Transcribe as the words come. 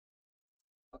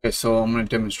Okay, so I'm going to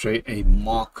demonstrate a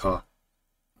marker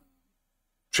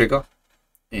trigger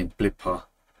in Blippar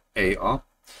AR.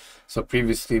 So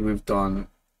previously we've done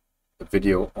a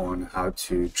video on how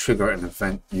to trigger an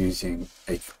event using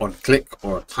a on-click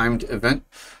or a timed event.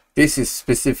 This is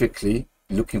specifically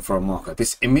looking for a marker.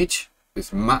 This image,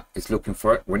 this map is looking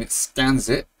for it. When it scans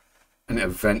it, an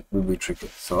event will be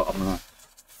triggered. So I'm going to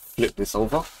flip this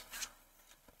over.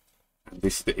 And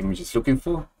this is the image it's looking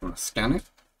for. I'm going to scan it.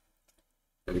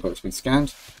 There you go, it's been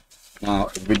scanned. Now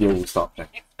the video will start playing.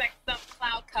 Expect some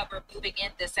cloud cover moving in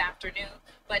this afternoon,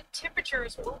 but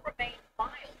temperatures will remain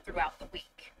mild throughout the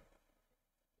week.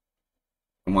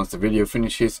 And once the video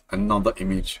finishes, another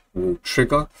image will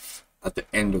trigger at the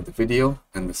end of the video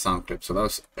and the sound clip. So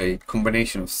that's a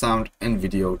combination of sound and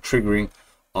video triggering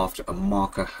after a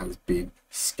marker has been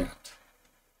scanned.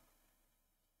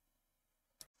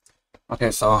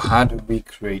 Okay, so how do we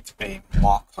create a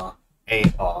marker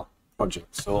AR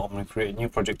project? So I'm going to create a new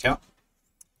project here,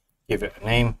 give it a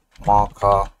name,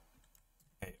 marker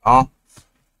AR,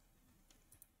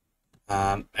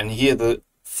 and here are the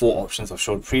four options I've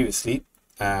showed previously.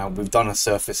 We've done a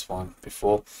surface one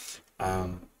before,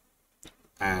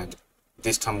 and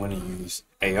this time I'm going to use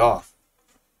AR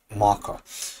marker.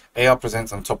 AR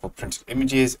presents on top of printed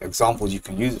images. Examples, you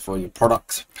can use it for your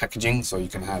product packaging, so you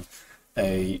can have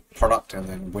a product and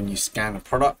then when you scan a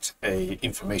product,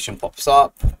 information pops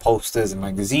up, posters and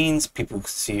magazines, people can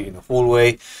see it in the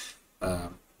hallway,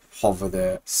 hover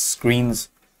their screens,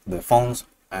 their phones,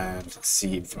 and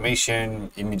see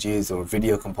information, images or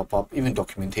video can pop up, even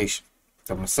documentation.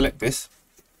 So I'm going to select this,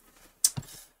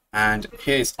 and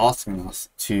here it's asking us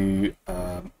to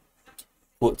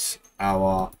put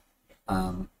our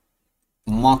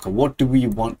marker. What do we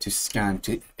want to scan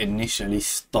to initially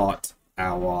start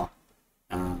our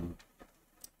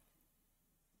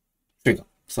trigger?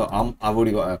 So I've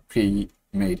already got a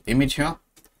pre-made image here.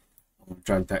 I'll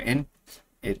drag that in.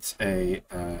 It's a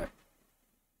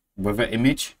weather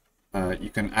image. You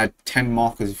can add 10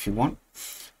 markers if you want,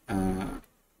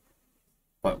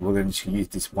 but we're going to use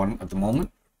this one at the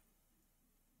moment.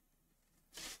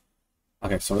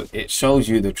 Okay, so it shows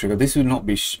you the trigger. This will not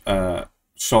be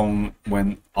shown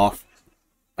when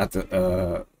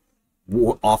after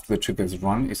the trigger is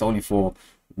run. It's only for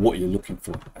what you're looking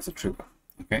for as a trigger.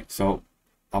 Okay, so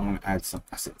I'm going to add some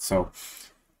assets. So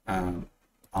I'm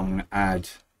going to add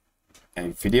a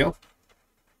video.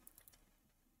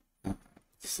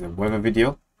 This is a weather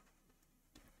video,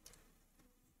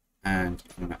 and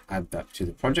I'm going to add that to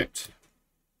the project.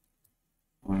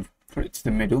 I'm going to put it to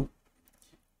the middle.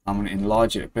 I'm going to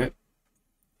enlarge it a bit,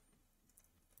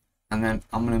 and then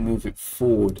I'm going to move it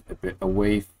forward a bit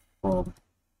away from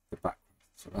the background.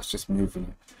 So that's just moving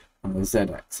it on the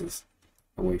z-axis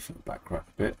away from the background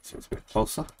a bit, so it's a bit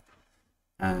closer.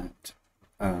 And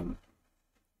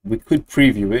we could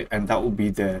preview it and that will be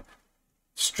there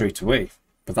straight away,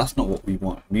 but that's not what we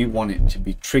want. We want it to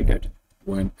be triggered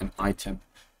when an item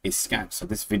is scanned. So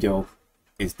this video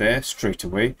is there straight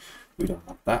away. We don't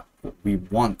want that. What we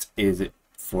want is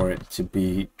for it to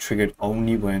be triggered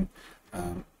only when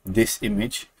this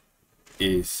image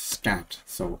is scanned.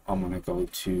 So I'm going to go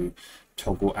to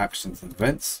toggle actions and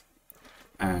events,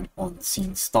 and on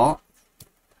scene start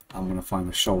I'm going to find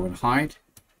the show and hide.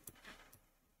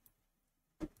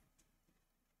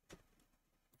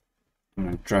 I'm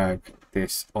going to drag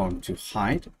this onto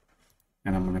hide,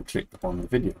 and I'm going to click on the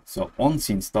video. So on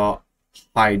scene start,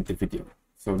 hide the video.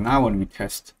 So now when we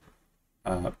test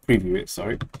preview it,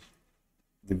 sorry,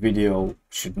 the video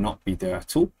should not be there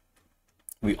at all.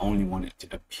 We only want it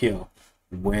to appear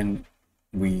when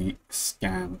we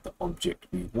scan the object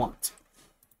we want.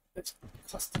 Let's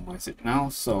customize it now.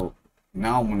 So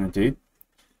now I'm going to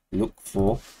look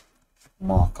for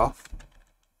marker.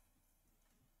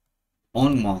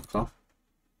 On marker,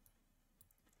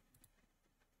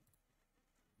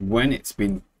 when it's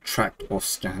been tracked or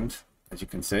scanned, as you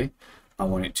can see, I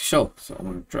want it to show. So I'm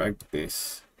going to drag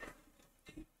this,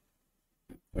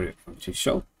 put it onto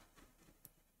show.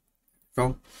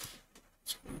 So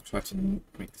try to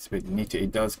make this a bit neater.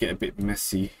 It does get a bit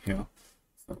messy here,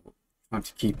 so trying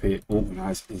to keep it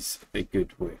organized is a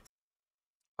good way.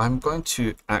 I'm going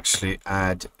to actually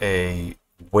add a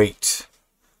wait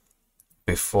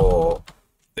before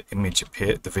the image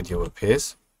the video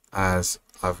appears, as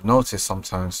I've noticed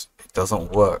sometimes it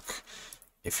doesn't work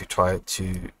if you try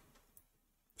to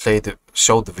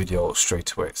show the video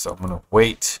straight away. So I'm going to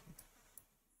wait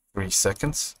 3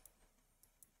 seconds.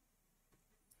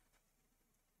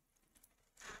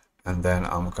 And then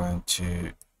I'm going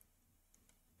to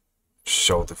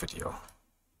show the video.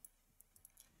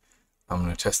 I'm going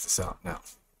to test this out now.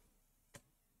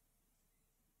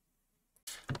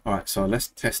 All right, so let's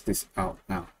test this out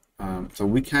now. So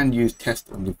we can use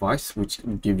test on device, which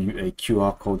will give you a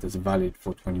QR code that's valid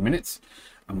for 20 minutes,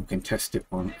 and we can test it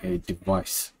on a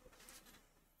device.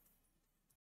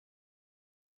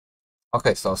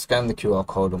 Okay, so I'll scan the QR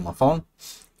code on my phone,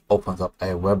 opens up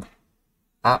a web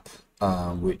app,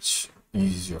 which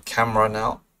uses your camera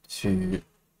now to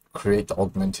create the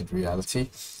augmented reality,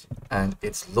 and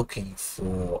it's looking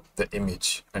for the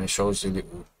image, and it shows you a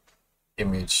little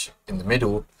image in the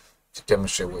middle to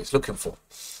demonstrate what it's looking for.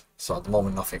 So at the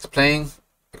moment nothing's playing,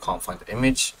 I can't find the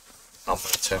image. I'm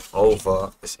going to turn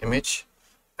over this image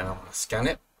and I'm going to scan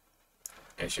it,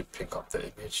 and it should pick up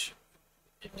the image.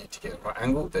 You need to get a right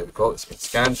angle. There we go, it's been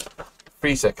scanned.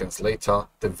 3 seconds later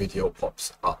the video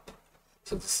pops up.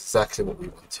 So this is exactly what we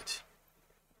wanted.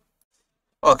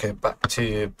 Okay, back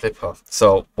to Blippar.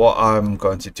 So what I'm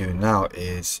going to do now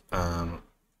is going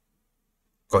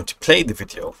to play the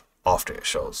video after it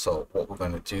shows. So what we're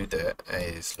going to do there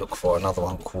is look for another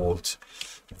one called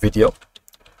video,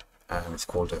 and it's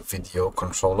called a video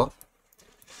controller,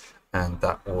 and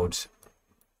that would,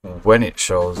 when it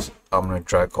shows, I'm going to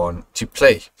drag on to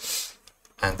play,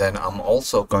 and then I'm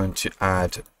also going to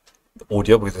add the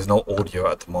audio because there's no audio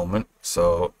at the moment.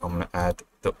 So I'm going to add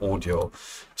the audio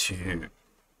to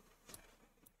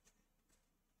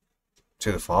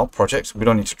the file project. We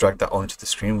don't need to drag that onto the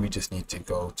screen, we just need to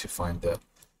go to find the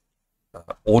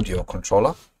audio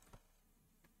controller,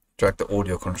 drag the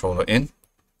audio controller in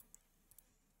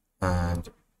and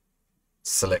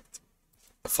select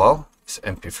the file. It's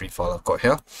an MP3 file I've got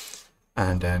here,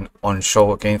 and then on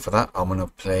show again for that I'm going to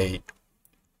play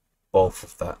both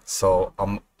of that. So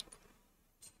I'm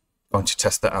going to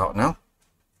test that out now.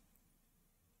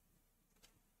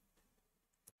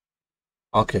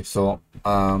 Okay, so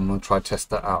I'm going to try to test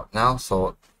that out now. So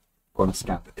I'm going to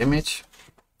scan the image.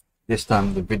 This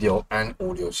time the video and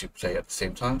audio should play at the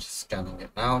same time. Just scanning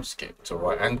it now, just get it to the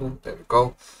right angle. There we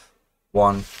go.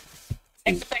 1, 2.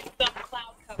 Expect some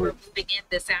cloud cover moving in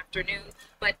this afternoon,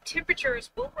 but temperatures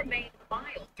will remain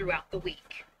mild throughout the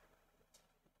week.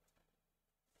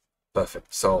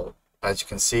 Perfect. So as you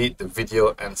can see, the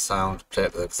video and sound play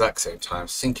at the exact same time,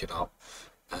 syncing up,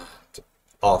 and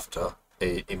after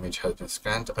a image has been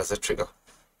scanned as a trigger.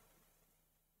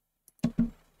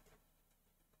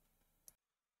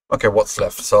 Okay, what's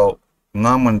left? So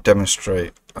now I'm going to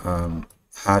demonstrate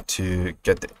how to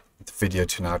get the video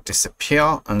to now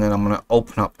disappear, and then I'm going to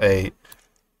open up a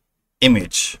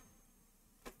image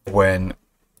when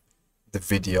the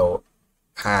video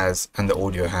has and the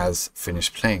audio has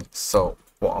finished playing. So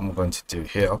what I'm going to do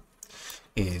here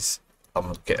is I'm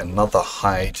going to get another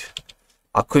hide.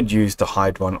 I could use the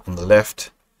hide one on the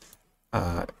left,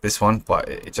 this one, but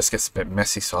it just gets a bit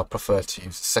messy, so I prefer to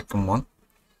use the second one.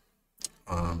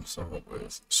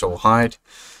 So hide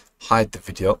the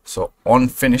video. So on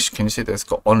finish, can you see that it's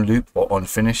got on loop or on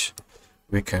finish?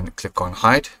 We can click on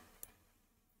hide,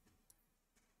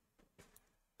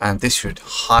 and this should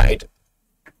hide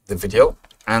the video.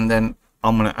 And then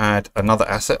I'm going to add another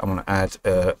asset. I'm going to add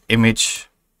an image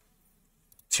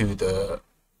to the,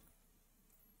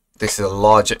 this is a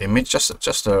larger image,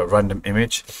 just a random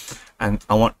image, and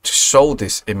I want to show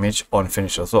this image on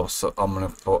finish as well. So I'm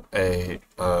going to put a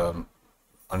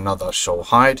another show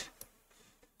hide.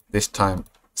 This time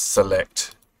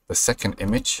select the second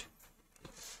image.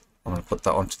 I'm going to put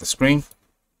that onto the screen.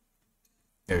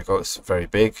 There we go, it's very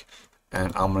big,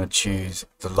 and I'm going to choose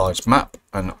the large map,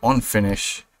 and on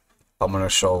finish I'm going to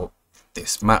show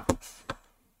this map.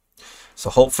 So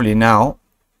hopefully now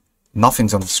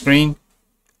nothing's on the screen.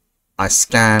 I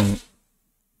scan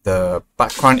the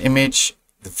background image,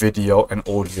 the video and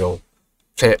audio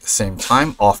play at the same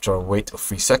time after a wait of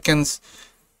 3 seconds.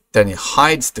 Then it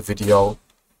hides the video,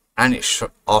 and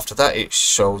after that it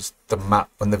shows the map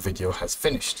when the video has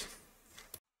finished.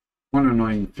 One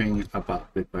annoying thing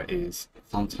about Blippar is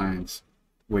sometimes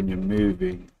when you're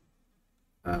moving,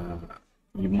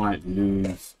 you might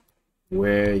lose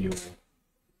where your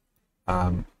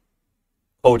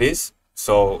code is.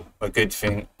 So a good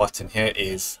thing button here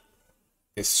is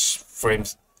this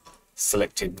frames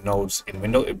selected nodes in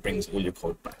window. It brings all your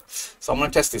code back. So I'm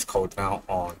going to test this code now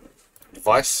on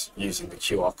device using the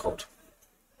QR code.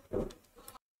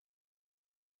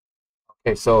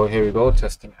 Okay, so here we go,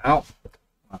 testing it out.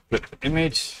 I flip the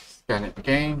image, scan it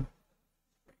again,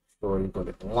 make sure you got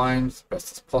it in line as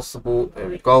best as possible. There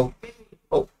we go.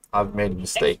 Oh, I've made a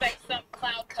mistake. Expect some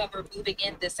cloud cover moving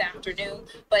in this afternoon,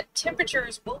 but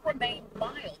temperatures will remain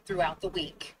mild throughout the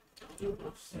week.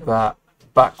 That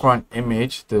background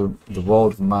image, the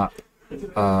world map,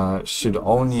 should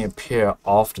only appear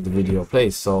after the video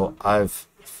plays, so I've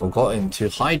forgotten to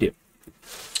hide it.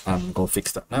 and go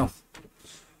fix that now.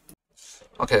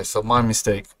 Okay, so my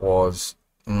mistake was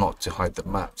not to hide the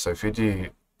map. So if you do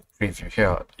preview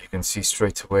here, you can see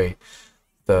straight away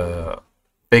the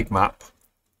big map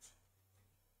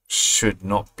should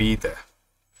not be there,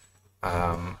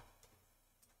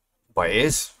 but it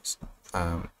is.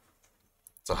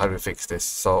 So how do we fix this?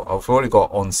 So I've already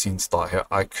got on scene start here.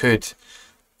 I could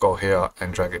go here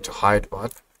and drag it to hide,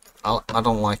 but I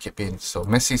don't like it being so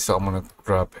messy, so I'm going to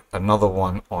grab another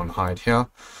one on hide here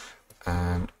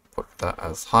and put that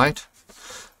as hide,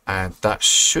 and that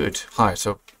should hide.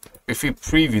 So if we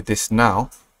preview this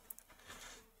now,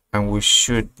 and we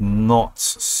should not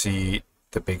see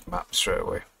the big map straight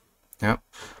away. Yeah,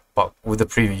 but with the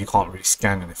preview you can't really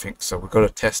scan anything, so we've got to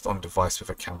test on device with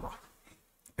a camera,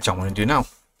 which I'm going to do now.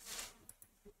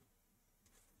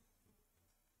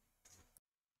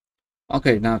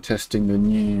 Okay, now testing the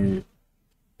new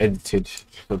edited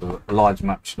for the large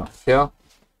map shot here.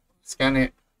 Scan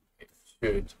it. It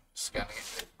should scan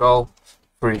it. Go.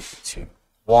 3, 2,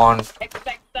 1.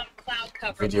 Expect some cloud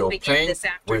cover Video moving in playing this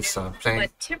afternoon, with some playing.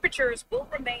 but temperatures will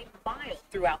remain mild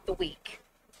throughout the week.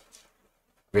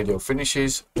 Video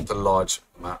finishes. The large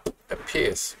map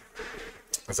appears.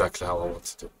 Exactly how I want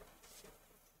to do.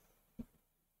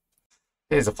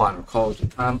 Here's the final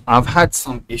code. I've had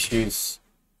some issues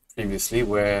previously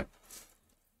where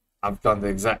I've done the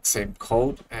exact same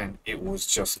code and it was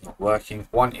just not working.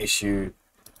 One issue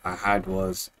I had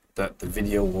was that the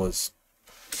video was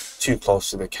too close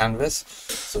to the canvas,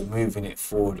 so moving it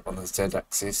forward on the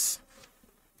z-axis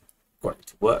got it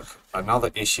to work. Another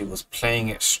issue was playing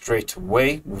it straight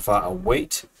away without a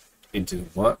wait. It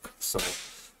didn't work, so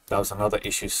that was another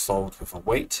issue solved with a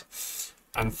wait.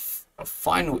 And a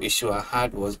final issue I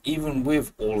had was, even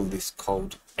with all of this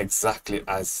code exactly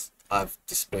as I've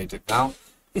displayed it now,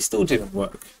 it still didn't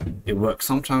work. It worked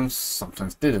sometimes,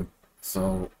 sometimes didn't.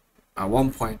 So at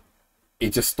one point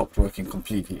it just stopped working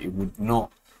completely. It would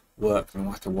not work no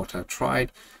matter what I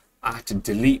tried. I had to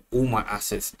delete all my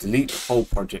assets, delete the whole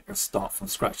project and start from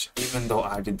scratch, even though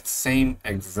I did the same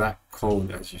exact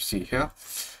code as you see here.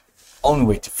 Only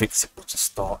way to fix it was to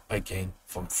start again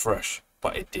from fresh,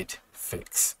 but it did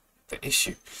fix the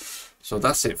issue. So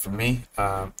that's it for me.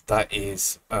 That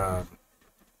is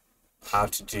how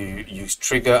to use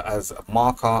trigger as a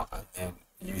marker, and then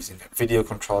using a video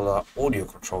controller, audio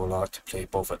controller to play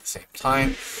both at the same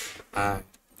time, and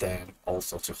then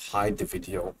also to hide the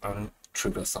video and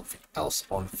trigger something else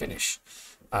on finish.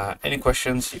 Any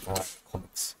questions, you can write in the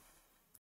comments.